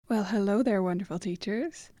Well, hello there, wonderful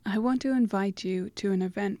teachers. I want to invite you to an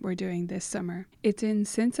event we're doing this summer. It's in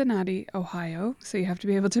Cincinnati, Ohio, so you have to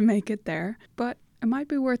be able to make it there, but it might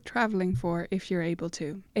be worth traveling for if you're able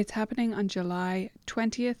to. It's happening on July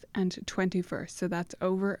 20th and 21st, so that's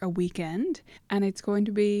over a weekend, and it's going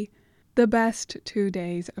to be the best 2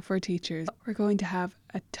 days for teachers. We're going to have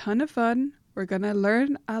a ton of fun. We're going to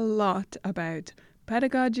learn a lot about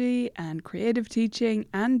pedagogy and creative teaching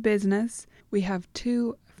and business. We have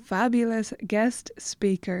 2 fabulous guest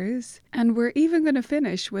speakers, and we're even going to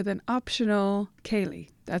finish with an optional Ceilidh.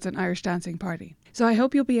 That's an Irish dancing party. So I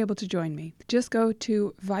hope you'll be able to join me. Just go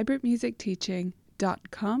to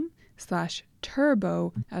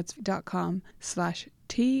vibrantmusicteaching.com/turbo. That's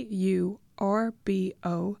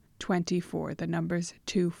 .com/TURBO24. The number's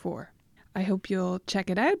 24. I hope you'll check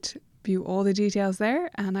it out, view all the details there,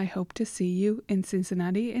 and I hope to see you in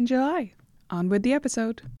Cincinnati in July. On with the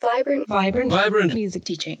episode. Vibrant music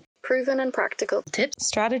teaching. Proven and practical Tips,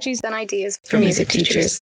 strategies, and ideas for music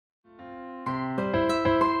teachers.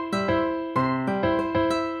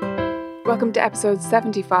 Welcome to episode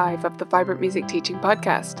 75 of the Vibrant Music Teaching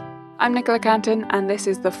Podcast. I'm Nicola Canton, and this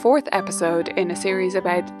is the 4th episode in a series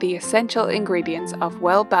about the essential ingredients of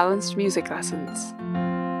well-balanced music lessons.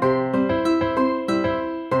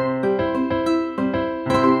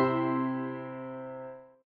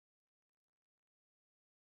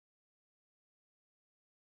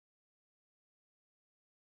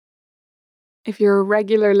 If you're a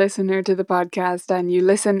regular listener to the podcast and you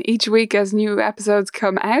listen each week as new episodes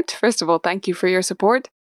come out, first of all, thank you for your support.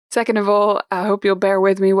 Second of all, I hope you'll bear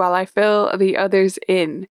with me while I fill the others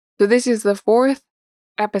in. So this is the 4th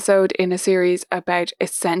episode in a series about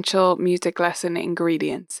essential music lesson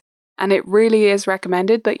ingredients. And it really is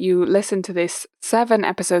recommended that you listen to this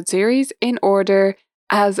 7-episode series in order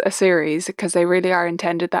as a series, because they really are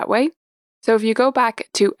intended that way. So if you go back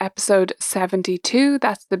to episode 72,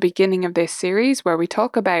 that's the beginning of this series where we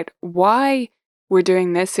talk about why we're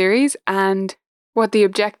doing this series and what the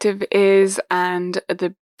objective is, and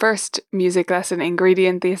the first music lesson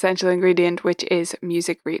ingredient, the essential ingredient, which is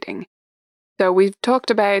music reading. So we've talked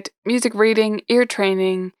about music reading, ear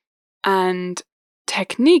training, and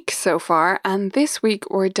technique so far, and this week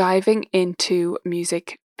we're diving into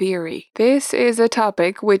music theory. This is a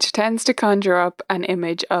topic which tends to conjure up an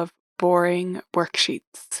image of boring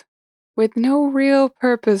worksheets with no real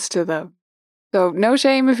purpose to them. So no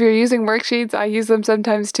shame if you're using worksheets, I use them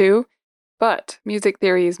sometimes too, but music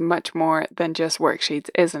theory is much more than just worksheets,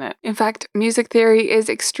 isn't it? In fact, music theory is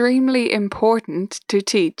extremely important to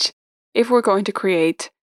teach if we're going to create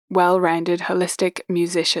well-rounded, holistic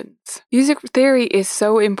musicians. Music theory is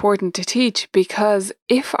so important to teach because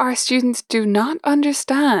if our students do not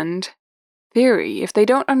understand theory, if they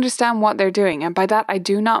don't understand what they're doing, and by that I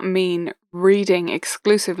do not mean reading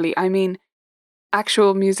exclusively, I mean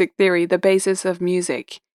actual music theory, the basis of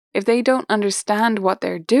music. If they don't understand what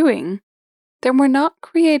they're doing, then we're not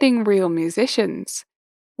creating real musicians.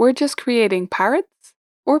 We're just creating parrots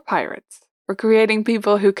or pirates. We're creating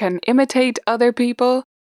people who can imitate other people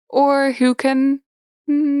or who can,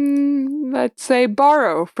 let's say,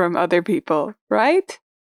 borrow from other people, right?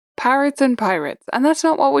 Parrots and pirates. And that's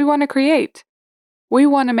not what we want to create. We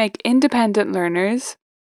want to make independent learners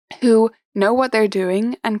who know what they're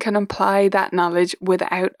doing and can apply that knowledge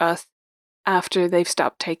without us after they've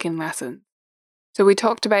stopped taking lessons. So we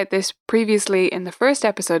talked about this previously in the first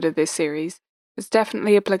episode of this series. It's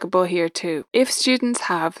definitely applicable here too. If students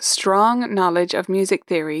have strong knowledge of music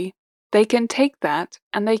theory, they can take that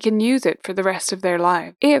and they can use it for the rest of their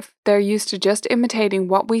lives. If they're used to just imitating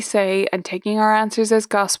what we say and taking our answers as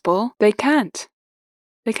gospel, they can't.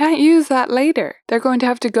 They can't use that later. They're going to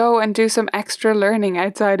have to go and do some extra learning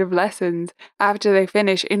outside of lessons after they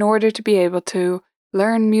finish in order to be able to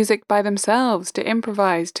learn music by themselves, to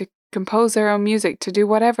improvise, to compose their own music, to do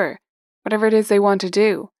whatever it is they want to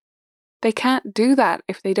do. They can't do that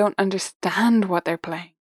if they don't understand what they're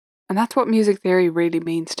playing. And that's what music theory really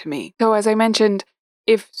means to me. So as I mentioned,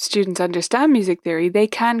 if students understand music theory, they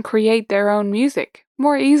can create their own music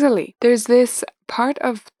more easily. There's this part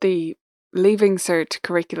of the Leaving Cert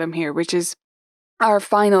curriculum here, which is our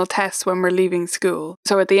final tests when we're leaving school.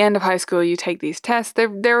 So at the end of high school, you take these tests.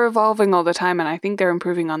 They're evolving all the time, and I think they're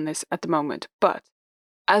improving on this at the moment. But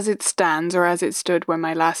as it stands, or as it stood when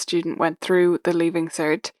my last student went through the Leaving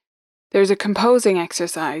Cert, there's a composing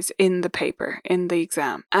exercise in the paper, in the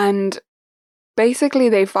exam. And basically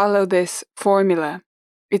they follow this formula.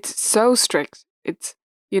 It's so strict. It's,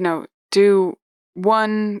 do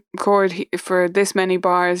 1 chord for this many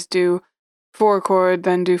bars, do 4 chord,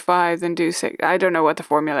 then do 5, then do 6. I don't know what the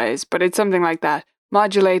formula is, but it's something like that.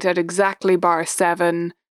 Modulate at exactly bar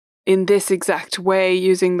 7, in this exact way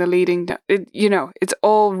using the leading it's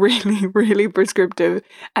all really, really prescriptive,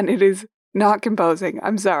 and it is not composing.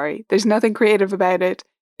 I'm sorry. There's nothing creative about it.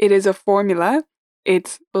 It is a formula.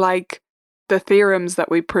 It's like the theorems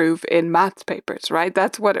that we prove in maths papers, right?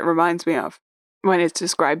 That's what it reminds me of when it's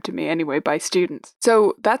described to me anyway by students.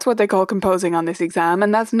 So that's what they call composing on this exam,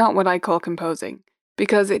 and that's not what I call composing,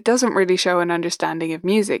 because it doesn't really show an understanding of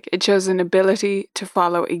music. It shows an ability to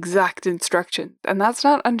follow exact instructions, and that's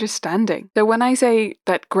not understanding. So when I say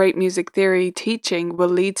that great music theory teaching will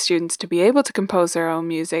lead students to be able to compose their own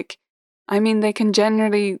music, I mean they can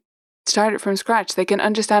generally start it from scratch. They can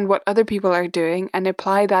understand what other people are doing and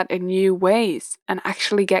apply that in new ways and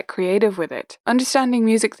actually get creative with it. Understanding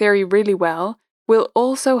music theory really well will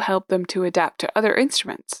also help them to adapt to other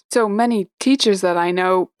instruments. So many teachers that I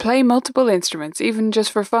know play multiple instruments, even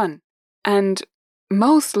just for fun. And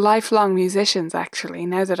most lifelong musicians, actually,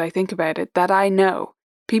 now that I think about it, that I know,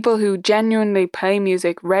 people who genuinely play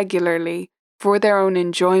music regularly for their own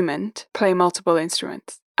enjoyment, play multiple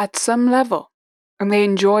instruments at some level. And they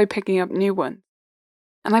enjoy picking up new ones.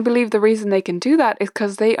 And I believe the reason they can do that is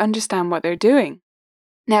because they understand what they're doing.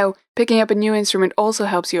 Now, picking up a new instrument also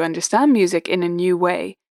helps you understand music in a new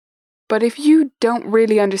way. But if you don't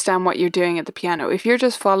really understand what you're doing at the piano, if you're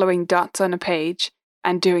just following dots on a page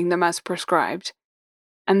and doing them as prescribed,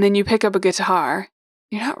 and then you pick up a guitar,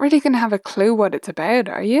 you're not really going to have a clue what it's about,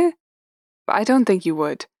 are you? But I don't think you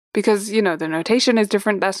would. Because, the notation is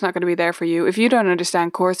different, that's not going to be there for you. If you don't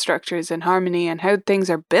understand chord structures and harmony and how things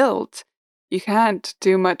are built, you can't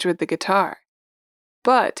do much with the guitar.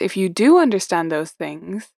 But if you do understand those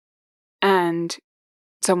things, and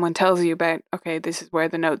someone tells you about, okay, this is where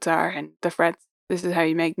the notes are and the frets, this is how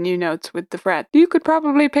you make new notes with the fret, you could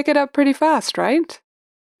probably pick it up pretty fast, right?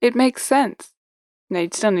 It makes sense. Now,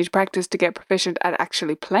 you'd still need to practice to get proficient at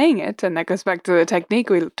actually playing it, and that goes back to the technique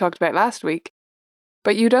we talked about last week.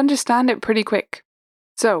 But you'd understand it pretty quick.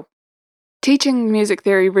 So, teaching music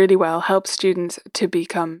theory really well helps students to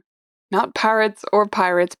become not parrots or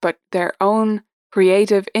pirates, but their own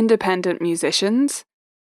creative, independent musicians.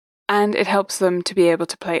 And it helps them to be able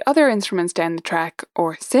to play other instruments down the track,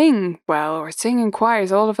 or sing well, or sing in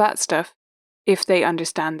choirs, all of that stuff, if they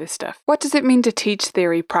understand this stuff. What does it mean to teach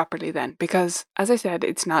theory properly then? Because, as I said,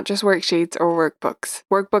 it's not just worksheets or workbooks.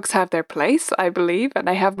 Workbooks have their place, I believe, and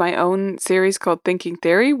I have my own series called Thinking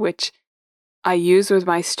Theory, which I use with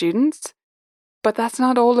my students. But that's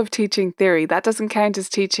not all of teaching theory. That doesn't count as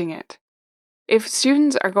teaching it. If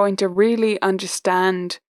students are going to really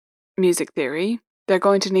understand music theory, they're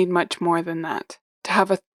going to need much more than that. To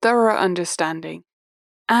have a thorough understanding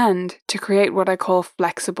and to create what I call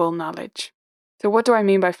flexible knowledge. So what do I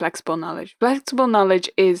mean by flexible knowledge? Flexible knowledge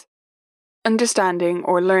is understanding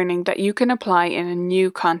or learning that you can apply in a new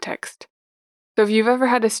context. So if you've ever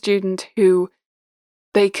had a student who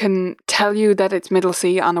they can tell you that it's middle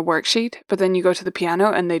C on a worksheet, but then you go to the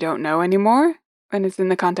piano and they don't know anymore, when it's in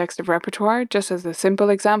the context of repertoire, just as a simple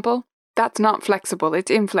example, that's not flexible,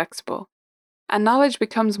 it's inflexible. And knowledge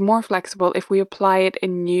becomes more flexible if we apply it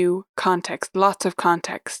in new context, lots of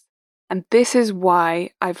context. And this is why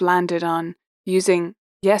I've landed on using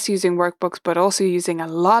workbooks, but also using a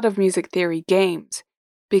lot of music theory games,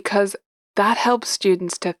 because that helps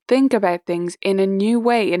students to think about things in a new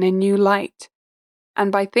way, in a new light.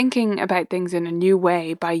 And by thinking about things in a new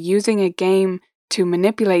way, by using a game to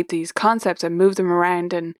manipulate these concepts and move them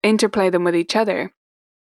around and interplay them with each other,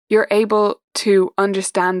 you're able to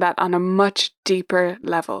understand that on a much deeper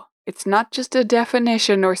level. It's not just a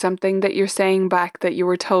definition or something that you're saying back that you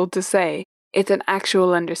were told to say. It's an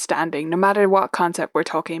actual understanding, no matter what concept we're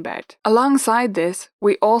talking about. Alongside this,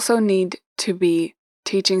 we also need to be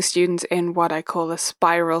teaching students in what I call a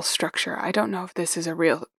spiral structure. I don't know if this is a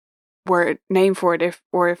real name for it,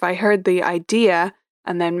 if I heard the idea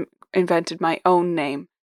and then invented my own name.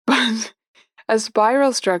 But a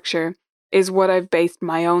spiral structure is what I've based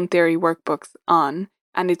my own theory workbooks on,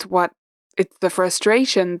 and it's the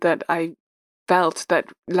frustration that I felt that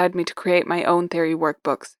led me to create my own theory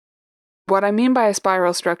workbooks. What I mean by a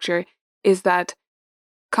spiral structure is that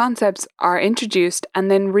concepts are introduced and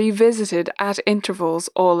then revisited at intervals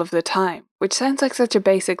all of the time, which sounds like such a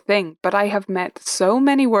basic thing, but I have met so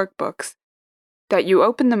many workbooks that you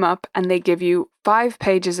open them up and they give you 5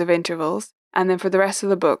 pages of intervals, and then for the rest of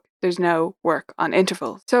the book, there's no work on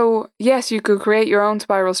intervals. So yes, you could create your own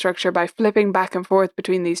spiral structure by flipping back and forth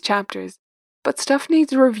between these chapters, but stuff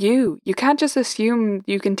needs review. You can't just assume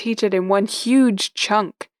you can teach it in one huge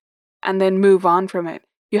chunk and then move on from it.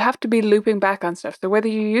 You have to be looping back on stuff. So whether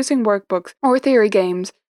you're using workbooks or theory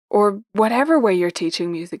games or whatever way you're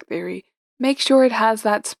teaching music theory, make sure it has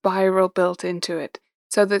that spiral built into it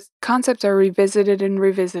So the concepts are revisited and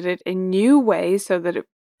revisited in new ways so that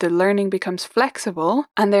the learning becomes flexible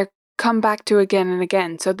and they're come back to again and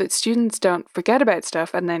again so that students don't forget about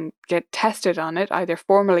stuff and then get tested on it either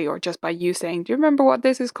formally or just by you saying, do you remember what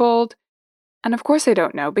this is called? And of course they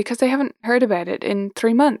don't know because they haven't heard about it in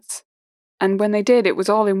 3 months. And when they did, it was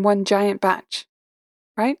all in one giant batch,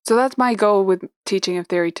 right? So that's my goal with teaching of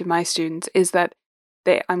theory to my students, is that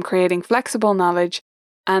I'm creating flexible knowledge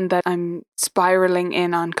and that I'm spiraling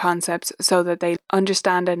in on concepts so that they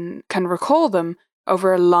understand and can recall them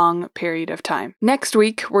over a long period of time. Next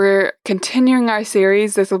week, we're continuing our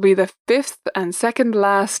series. This will be the 5th and second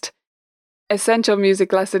last essential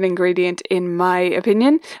music lesson ingredient, in my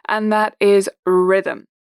opinion, and that is rhythm.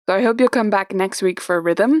 So I hope you'll come back next week for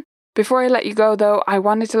rhythm. Before I let you go, though, I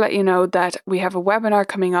wanted to let you know that we have a webinar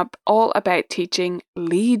coming up all about teaching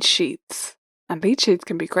lead sheets. And lead sheets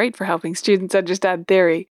can be great for helping students understand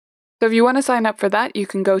theory. So if you want to sign up for that, you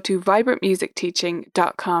can go to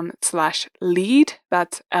vibrantmusicteaching.com/lead.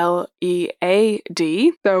 That's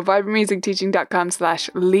LEAD. So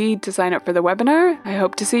vibrantmusicteaching.com/lead to sign up for the webinar. I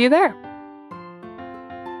hope to see you there.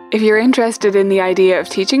 If you're interested in the idea of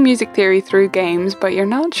teaching music theory through games, but you're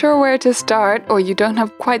not sure where to start or you don't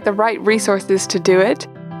have quite the right resources to do it,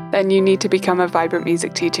 then you need to become a Vibrant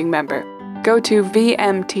Music Teaching member. Go to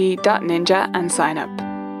vmt.ninja and sign up.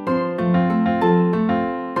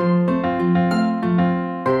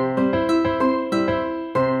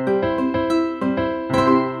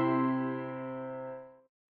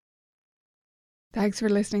 Thanks for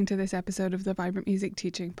listening to this episode of the Vibrant Music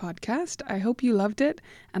Teaching podcast. I hope you loved it,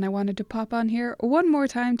 and I wanted to pop on here one more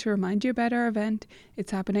time to remind you about our event.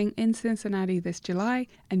 It's happening in Cincinnati this July,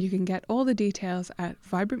 and you can get all the details at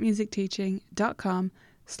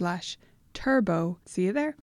vibrantmusicteaching.com/turbo. See you there.